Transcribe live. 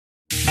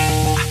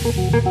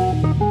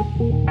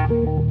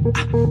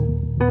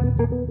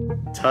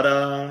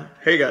Ta-da!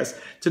 Hey guys,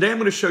 today I'm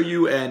going to show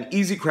you an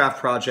easy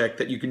craft project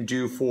that you can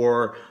do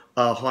for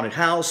a haunted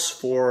house,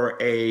 for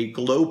a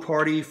glow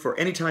party, for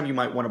any time you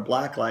might want to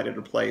blacklight at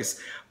a place,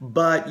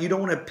 but you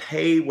don't want to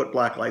pay what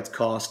blacklights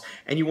cost,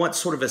 and you want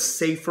sort of a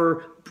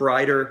safer,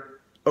 brighter,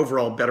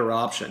 overall better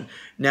option.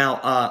 Now,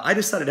 I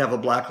decided to have a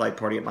blacklight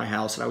party at my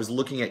house, and I was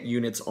looking at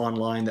units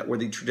online that were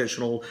the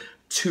traditional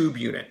tube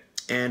unit.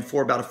 And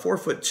for about a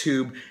 4-foot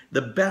tube,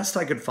 the best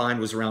I could find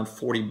was around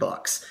 40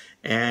 bucks.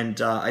 And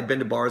I'd been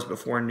to bars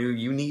before and knew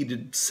you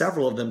needed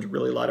several of them to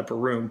really light up a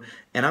room,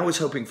 and I was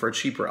hoping for a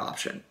cheaper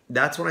option.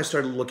 That's when I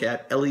started to look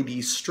at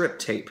LED strip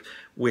tape,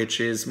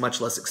 which is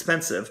much less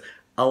expensive,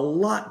 a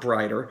lot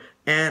brighter,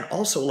 and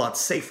also a lot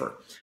safer.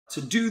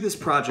 To do this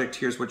project,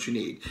 here's what you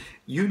need.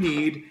 You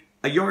need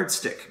a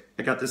yardstick.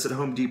 I got this at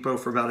Home Depot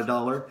for about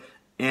 $1,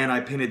 and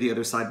I painted the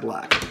other side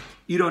black.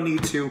 You don't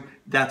need to.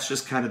 That's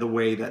just kind of the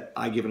way that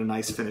I give it a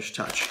nice finished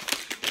touch.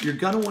 You're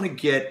going to want to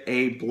get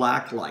a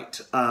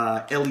Blacklight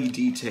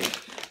LED tape.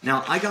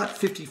 Now, I got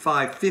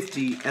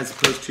 5550 as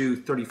opposed to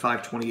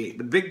 3528.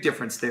 The big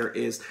difference there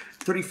is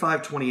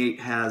 3528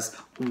 has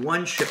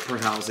 1 chip per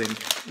housing,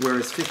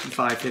 whereas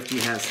 5550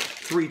 has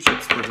 3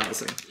 chips per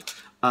housing.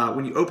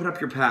 When you open up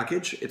your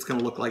package, it's going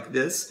to look like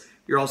this.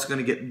 You're also going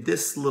to get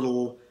this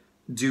little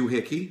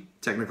doohickey,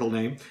 technical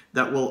name,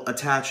 that will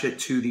attach it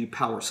to the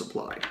power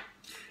supply.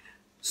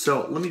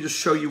 So let me just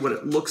show you what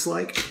it looks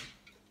like.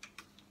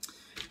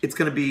 It's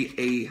going to be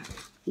a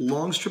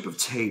long strip of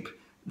tape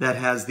that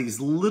has these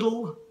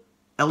little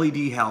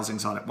LED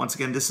housings on it. Once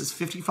again, this is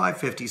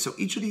 5550, so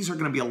each of these are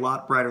going to be a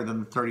lot brighter than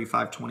the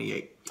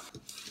 3528.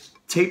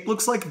 Tape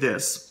looks like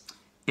this,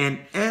 and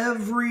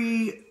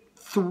every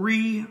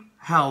 3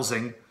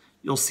 housing,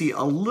 you'll see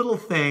a little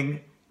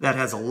thing that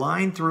has a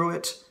line through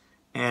it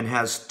and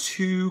has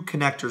 2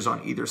 connectors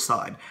on either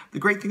side. The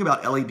great thing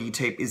about LED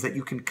tape is that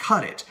you can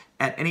cut it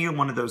at any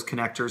one of those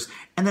connectors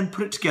and then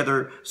put it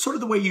together sort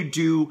of the way you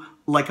do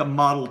like a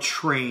model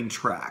train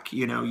track.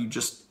 You know, you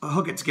just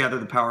hook it together,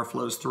 the power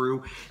flows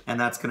through, and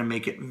that's going to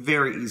make it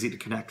very easy to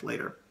connect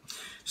later.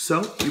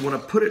 So you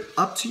want to put it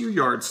up to your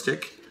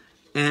yardstick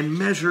and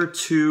measure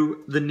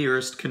to the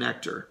nearest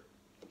connector.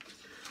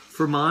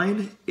 For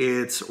mine,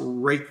 it's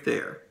right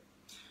there.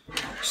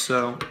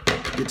 So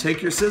you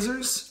take your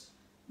scissors,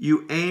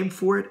 you aim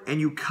for it,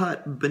 and you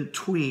cut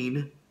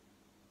between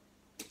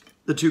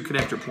the 2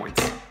 connector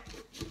points.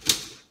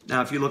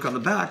 Now, if you look on the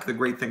back, the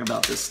great thing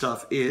about this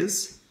stuff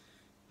is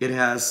it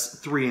has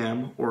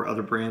 3M or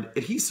other brand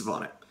adhesive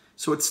on it.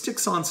 So it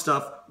sticks on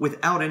stuff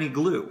without any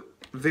glue.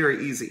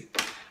 Very easy.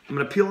 I'm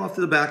going to peel off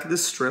the back of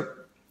this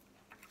strip,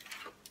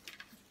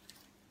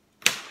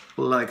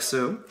 like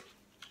so.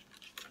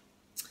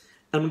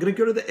 I'm going to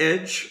go to the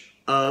edge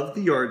of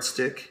the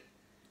yardstick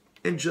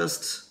and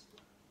just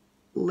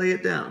lay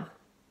it down,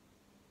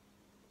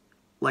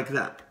 like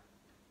that.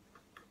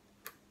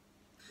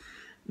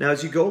 Now,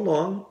 as you go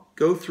along,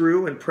 go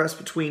through and press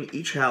between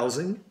each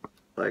housing,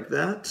 like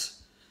that.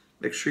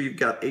 Make sure you've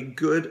got a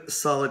good,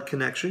 solid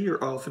connection.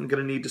 You're often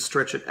going to need to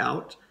stretch it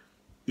out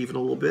even a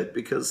little bit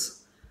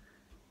because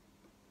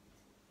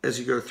as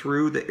you go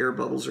through, the air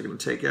bubbles are going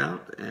to take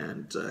out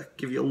and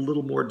give you a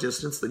little more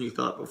distance than you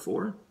thought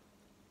before.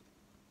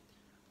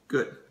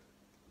 Good.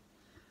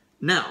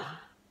 Now,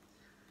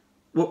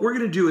 what we're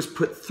going to do is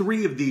put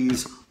 3 of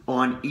these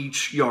on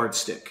each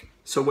yardstick.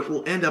 So what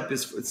will end up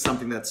is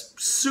something that's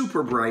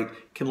super bright,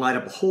 can light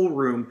up a whole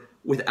room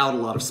without a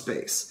lot of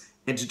space.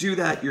 And to do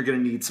that, you're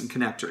going to need some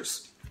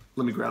connectors.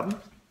 Let me grab them.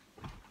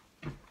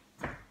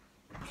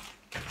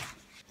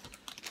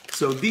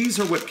 So these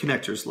are what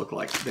connectors look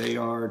like. They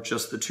are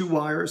just the 2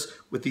 wires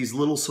with these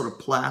little sort of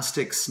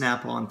plastic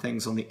snap-on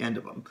things on the end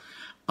of them.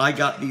 I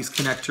got these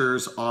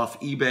connectors off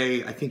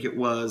eBay. I think it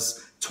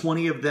was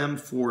 20 of them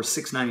for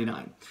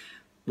 $6.99.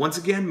 Once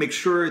again, make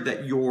sure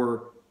that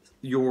your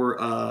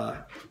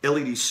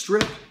LED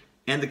strip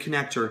and the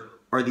connector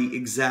are the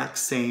exact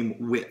same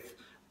width.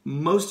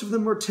 Most of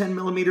them are 10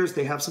 millimeters.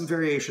 They have some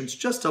variations.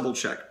 Just double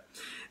check.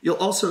 You'll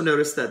also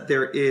notice that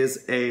there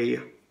is a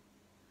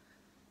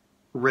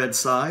red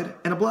side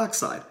and a black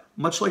side.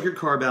 Much like your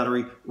car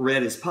battery,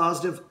 red is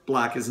positive,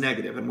 black is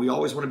negative, and we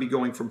always want to be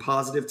going from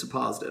positive to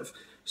positive.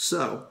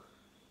 So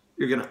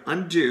you're going to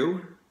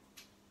undo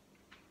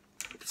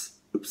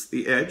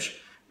the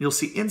edge. You'll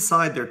see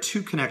inside there are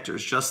 2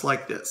 connectors just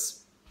like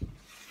this.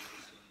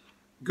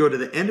 Go to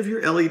the end of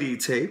your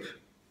LED tape.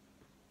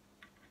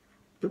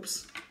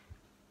 Oops.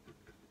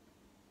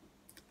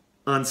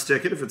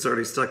 Unstick it if it's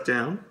already stuck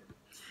down.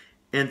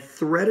 And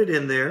thread it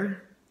in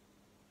there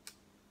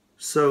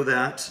so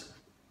that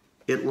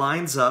it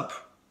lines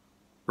up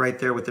right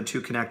there with the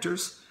 2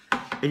 connectors.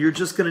 And you're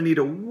just going to need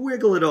to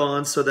wiggle it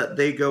on so that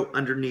they go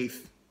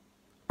underneath,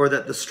 or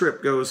that the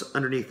strip goes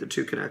underneath the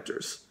 2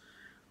 connectors.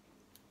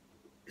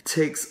 It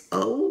takes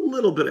a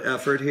little bit of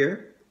effort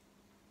here.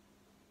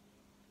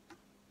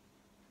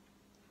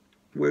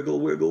 Wiggle,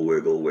 wiggle,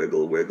 wiggle,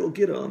 wiggle, wiggle.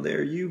 Get on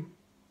there, you.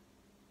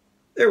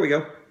 There we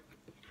go.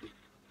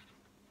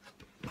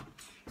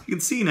 You can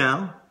see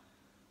now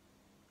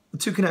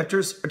two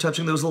connectors are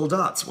touching those little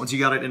dots. Once you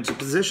got it into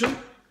position,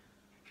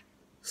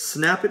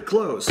 snap it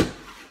closed.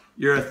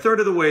 You're a third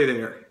of the way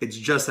there. It's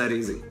just that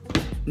easy.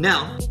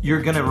 Now,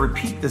 you're gonna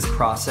repeat this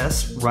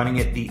process, running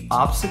it the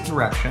opposite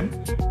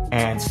direction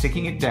and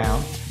sticking it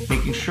down,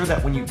 making sure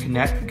that when you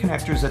connect the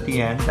connectors at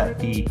the end, that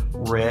the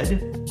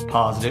red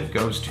positive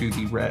goes to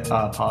the red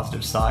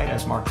positive side,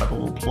 as marked by the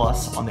little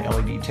plus on the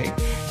LED tape,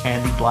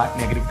 and the black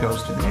negative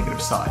goes to the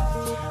negative side.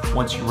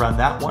 Once you run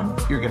that one,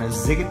 you're gonna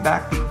zig it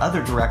back the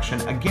other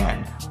direction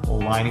again,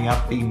 lining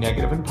up the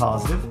negative and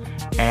positive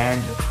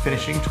and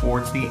finishing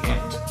towards the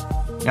end.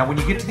 Now when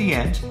you get to the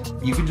end,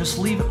 you can just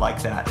leave it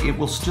like that. It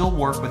will still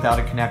work without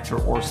a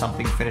connector or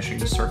something finishing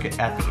the circuit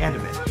at the end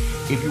of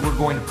it. If you were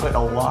going to put a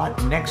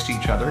lot next to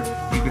each other,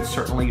 you could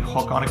certainly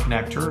hook on a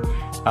connector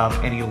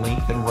of any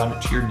length and run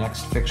it to your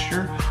next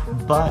fixture.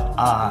 But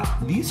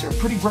these are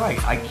pretty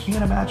bright. I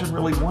can't imagine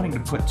really wanting to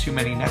put too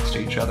many next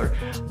to each other.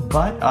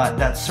 But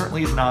that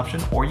certainly is an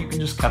option, or you can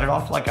just cut it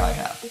off like I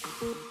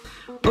have.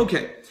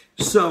 Okay,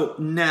 so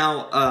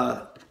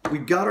now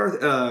we've got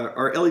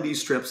our LED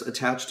strips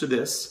attached to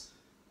this,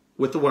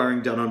 with the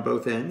wiring done on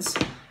both ends.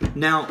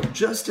 Now,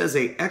 just as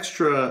a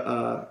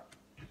extra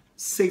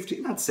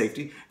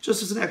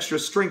just as an extra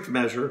strength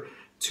measure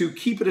to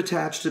keep it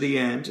attached to the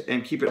end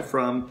and keep it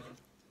from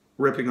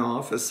ripping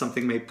off as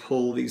something may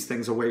pull these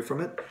things away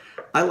from it,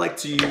 I like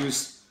to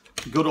use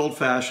good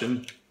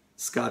old-fashioned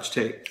Scotch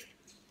tape.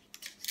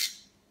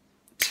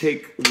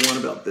 Take one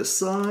about this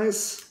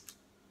size,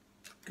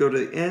 go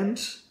to the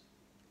end,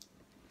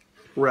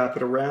 wrap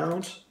it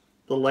around.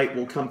 The light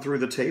will come through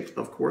the tape,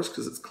 of course,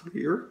 because it's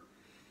clear.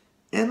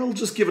 And it'll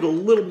just give it a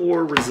little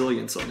more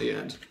resilience on the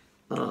end.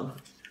 I'm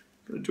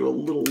going to do a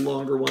little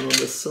longer one on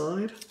this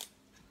side.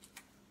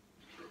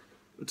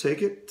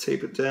 Take it,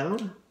 tape it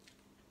down,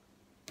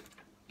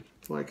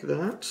 like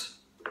that.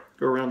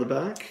 Go around the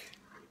back,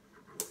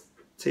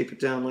 tape it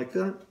down like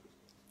that.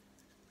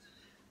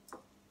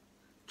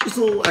 Just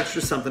a little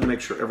extra something to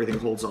make sure everything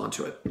holds on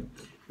to it.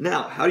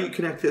 Now, how do you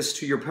connect this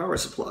to your power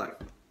supply?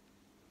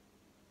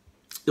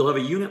 You'll have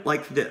a unit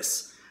like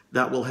this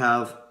that will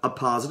have a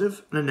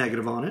positive and a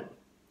negative on it.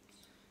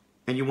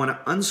 And you want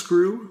to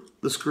unscrew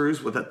the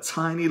screws with a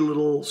tiny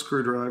little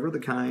screwdriver, the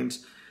kind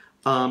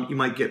you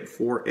might get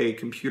for a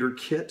computer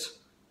kit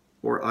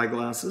or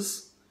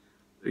eyeglasses.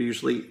 They're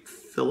usually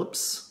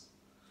Phillips.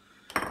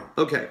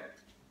 Okay,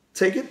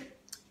 take it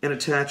and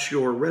attach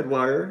your red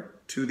wire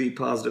to the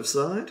positive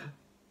side.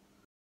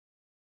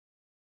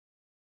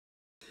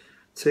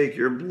 Take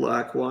your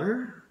black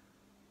wire,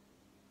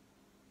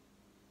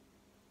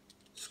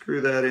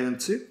 screw that in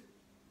too.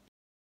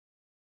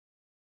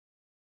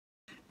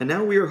 And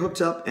now we are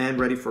hooked up and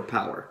ready for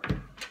power.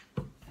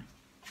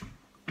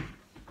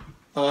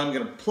 I'm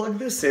going to plug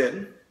this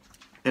in,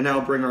 and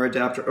now bring our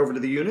adapter over to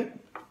the unit,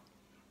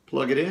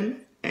 plug it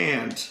in,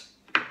 and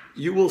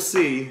you will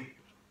see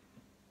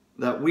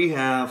that we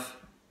have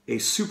a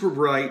super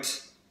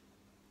bright,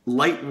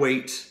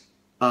 lightweight,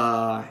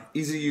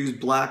 easy to use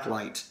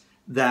Blacklight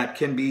that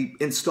can be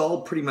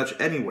installed pretty much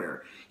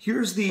anywhere.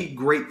 Here's the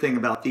great thing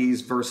about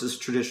these versus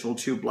traditional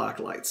tube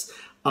Blacklights.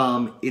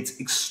 It's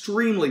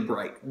extremely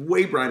bright,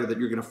 way brighter than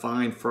you're going to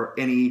find for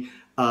any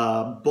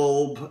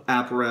bulb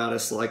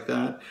apparatus like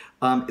that.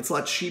 It's a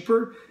lot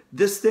cheaper.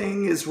 This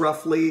thing is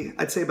roughly,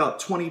 I'd say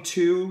about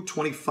 $22,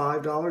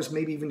 $25,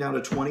 maybe even down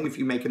to $20 if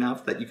you make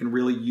enough that you can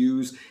really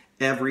use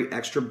every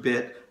extra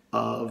bit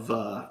of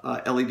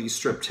LED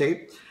strip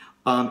tape.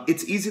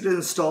 It's easy to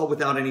install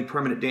without any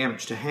permanent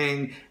damage. To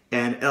hang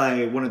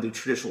and one of the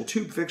traditional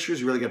tube fixtures,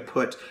 you really got to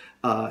put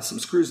some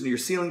screws into your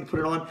ceiling to put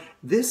it on.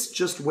 This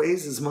just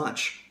weighs as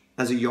much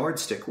as a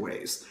yardstick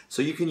weighs.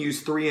 So you can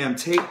use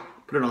 3M tape,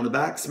 put it on the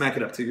back, smack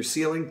it up to your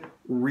ceiling,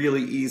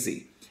 really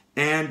easy.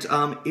 And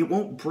it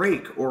won't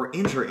break or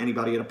injure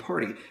anybody at a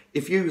party.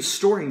 If you're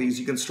storing these,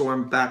 you can store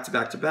them back to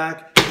back to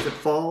back. If it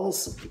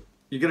falls,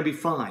 you're gonna be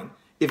fine.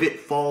 If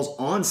it falls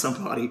on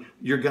somebody,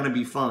 you're gonna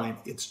be fine.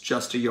 It's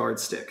just a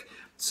yardstick.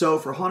 So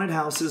for haunted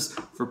houses,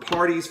 for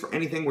parties, for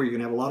anything where you're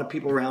gonna have a lot of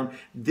people around,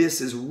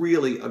 this is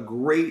really a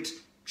great,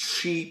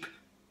 cheap,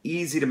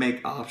 easy to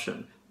make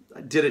option. I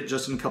did it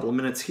just in a couple of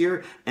minutes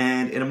here,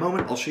 and in a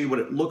moment I'll show you what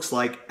it looks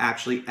like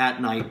actually at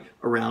night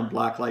around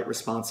blacklight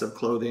responsive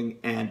clothing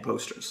and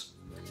posters.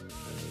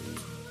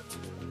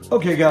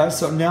 Okay guys,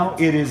 so now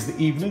it is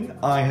the evening.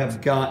 I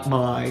have got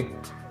my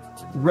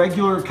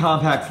regular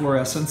compact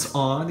fluorescents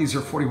on. These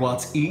are 40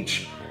 watts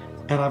each.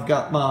 And I've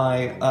got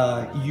my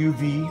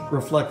UV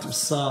reflective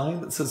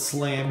sign that says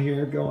slam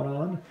here going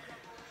on.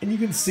 And you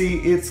can see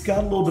it's got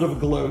a little bit of a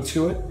glow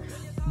to it.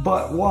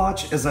 But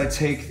watch as I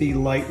take the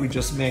light we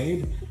just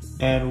made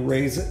and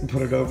raise it and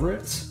put it over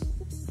it.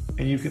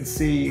 And you can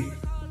see,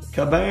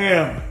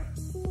 kabam!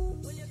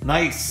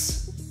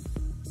 Nice!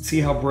 See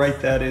how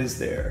bright that is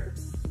there.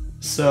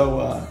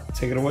 So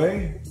take it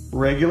away,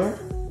 regular,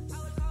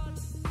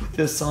 with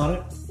this on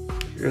it.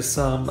 Here's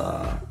some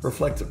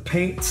reflective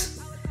paint.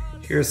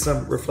 Here's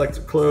some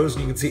reflective clothes,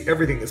 and you can see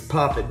everything is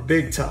popping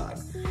big time.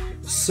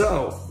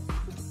 So,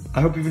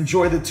 I hope you've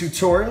enjoyed the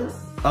tutorial.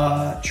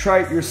 Try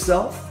it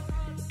yourself.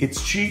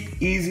 It's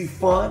cheap, easy,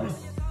 fun,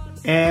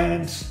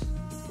 and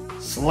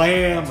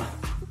slam.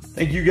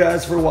 Thank you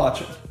guys for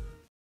watching.